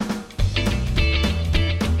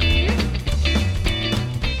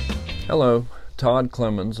Hello, Todd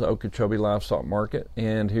Clemens, Okeechobee Livestock Market,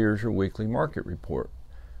 and here's your weekly market report.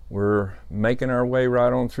 We're making our way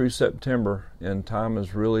right on through September, and time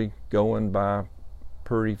is really going by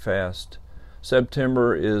pretty fast.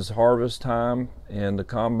 September is harvest time, and the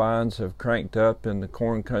combines have cranked up in the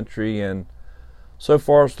corn country, and so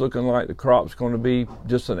far it's looking like the crop's going to be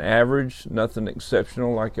just an average, nothing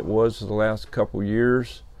exceptional like it was the last couple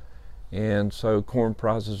years. And so corn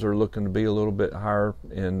prices are looking to be a little bit higher,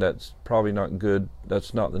 and that's probably not good.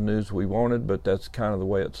 That's not the news we wanted, but that's kind of the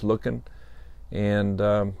way it's looking. And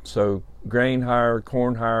so grain higher,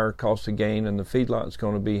 corn higher, cost of gain, and the feedlot's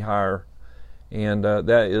going to be higher. And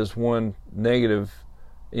that is one negative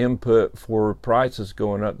input for prices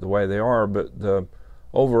going up the way they are. But the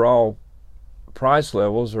overall price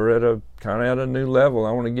levels are at a kind of at a new level.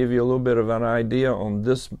 I want to give you a little bit of an idea on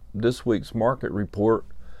this week's market report.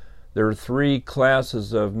 There are three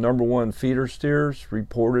classes of number one feeder steers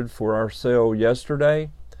reported for our sale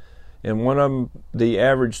yesterday. And one of them, the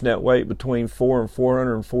average net weight between 4 and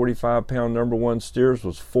 445 pound number one steers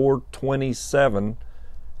was 427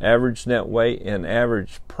 average net weight, and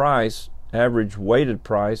average weighted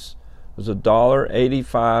price was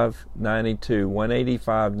 $1.85.92,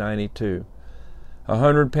 185.92.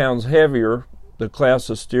 100 pounds heavier, the class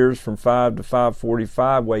of steers from 5 to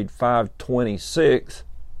 545 weighed 526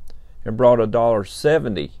 and brought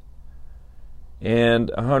 $1.70. And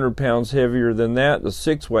 100 pounds heavier than that, the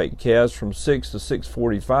 6 weight calves from 6 to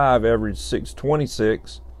 645 averaged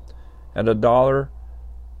 626 at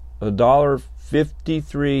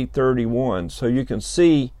 $1.53.31. So you can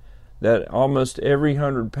see that almost every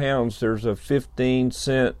 100 pounds there's a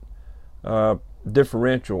 15-cent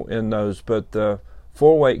differential in those. But the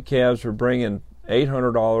 4 weight calves are bringing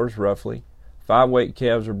 $800 roughly. 5 weight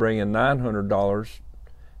calves are bringing $900.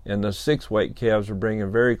 And the 6 weight calves are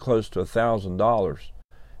bringing very close to $1,000,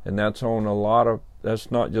 and that's on a lot of. That's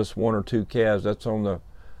not just 1 or 2 calves. That's on the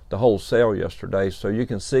whole sale yesterday. So you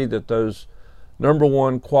can see that those number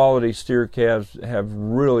one quality steer calves have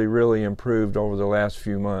really improved over the last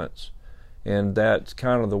few months, and that's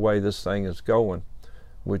kind of the way this thing is going,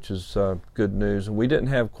 which is good news. And we didn't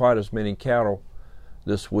have quite as many cattle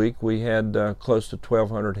this week. We had close to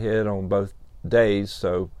 1,200 head on both days,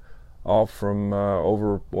 so off from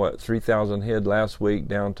over 3,000 head last week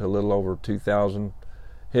down to a little over 2,000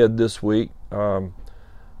 head this week. But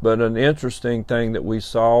an interesting thing that we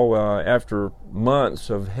saw after months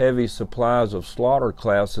of heavy supplies of slaughter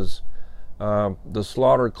classes, the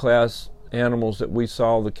slaughter class animals that we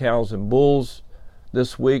saw, the cows and bulls,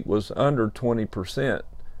 this week was under 20%,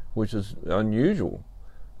 which is unusual.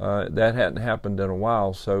 That hadn't happened in a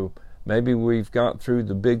while, so maybe we've got through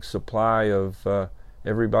the big supply of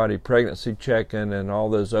everybody pregnancy checking and all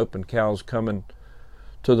those open cows coming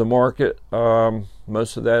to the market.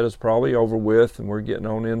 Most of that is probably over with, and we're getting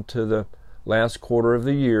on into the last quarter of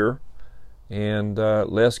the year. And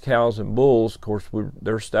less cows and bulls, of course,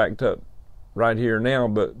 they're stacked up right here now,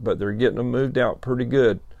 but they're getting them moved out pretty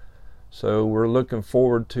good. So we're looking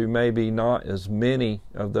forward to maybe not as many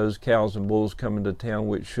of those cows and bulls coming to town,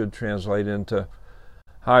 which should translate into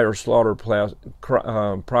higher slaughter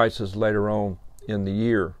prices later on in the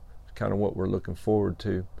year. It's kind of what we're looking forward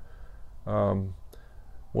to.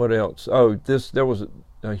 What else? Oh, there was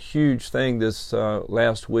a huge thing this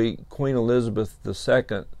last week. Queen Elizabeth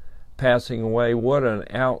II passing away. What an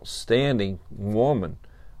outstanding woman.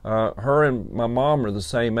 Her and my mom are the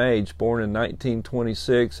same age, born in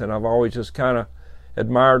 1926, and I've always just kind of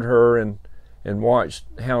admired her and watched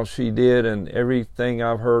how she did, and everything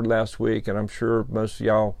I've heard last week, and I'm sure most of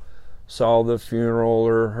y'all saw the funeral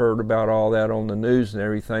or heard about all that on the news and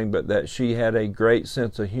everything, but that she had a great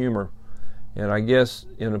sense of humor. And I guess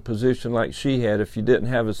in a position like she had, if you didn't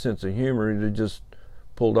have a sense of humor, you'd have just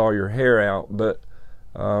pulled all your hair out. But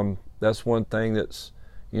that's one thing that's,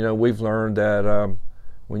 we've learned that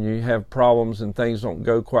when you have problems and things don't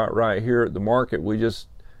go quite right here at the market, we just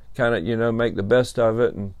kind of, make the best of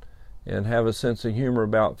it and have a sense of humor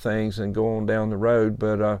about things and go on down the road.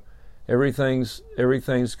 But everything's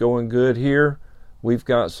going good here. We've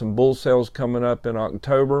got some bull sales coming up in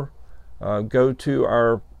October. Go to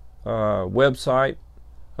our website,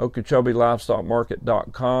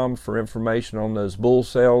 OkeechobeeLivestockMarket.com, for information on those bull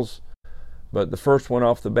sales. But the first one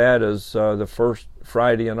off the bat is the first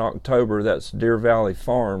Friday in October. That's Deer Valley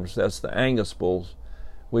Farms. That's the Angus bulls.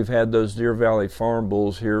 We've had those Deer Valley Farm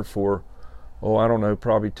bulls here for, I don't know,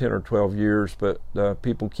 probably 10 or 12 years, but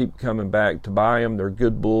people keep coming back to buy them. They're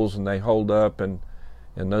good bulls and they hold up, and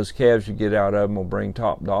those calves you get out of them will bring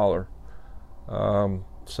top dollar.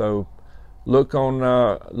 So look on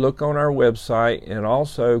our website, and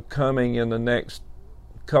also coming in the next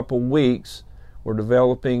couple weeks, we're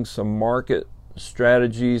developing some market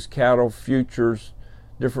strategies, cattle futures,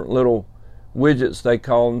 different little widgets they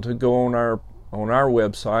call them, to go on our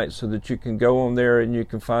website, so that you can go on there and you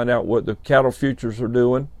can find out what the cattle futures are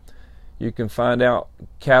doing. You can find out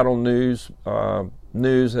cattle news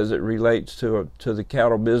as it relates to the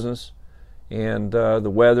cattle business, and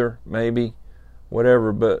the weather, maybe,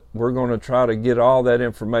 whatever. But we're going to try to get all that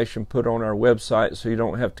information put on our website, so you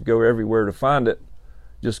don't have to go everywhere to find it.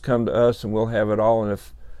 Just come to us and we'll have it all. And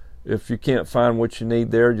if you can't find what you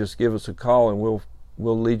need there, just give us a call and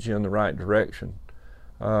we'll lead you in the right direction.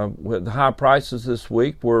 With the high prices this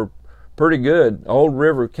week were pretty good. Old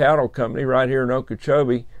River Cattle Company right here in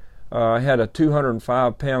Okeechobee had a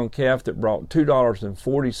 205-pound calf that brought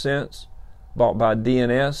 $2.40, bought by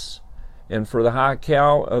DNS. And for the high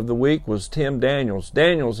cow of the week was Tim Daniels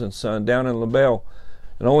and Son down in LaBelle.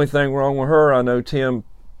 And the only thing wrong with her, I know Tim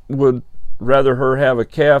would rather her have a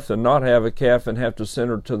calf than not have a calf and have to send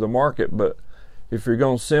her to the market. But if you're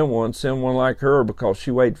going to send one like her, because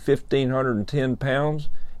she weighed 1,510 pounds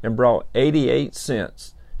and brought 88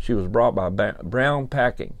 cents. She was brought by Brown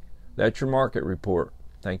Packing. That's your market report.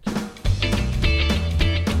 Thank you.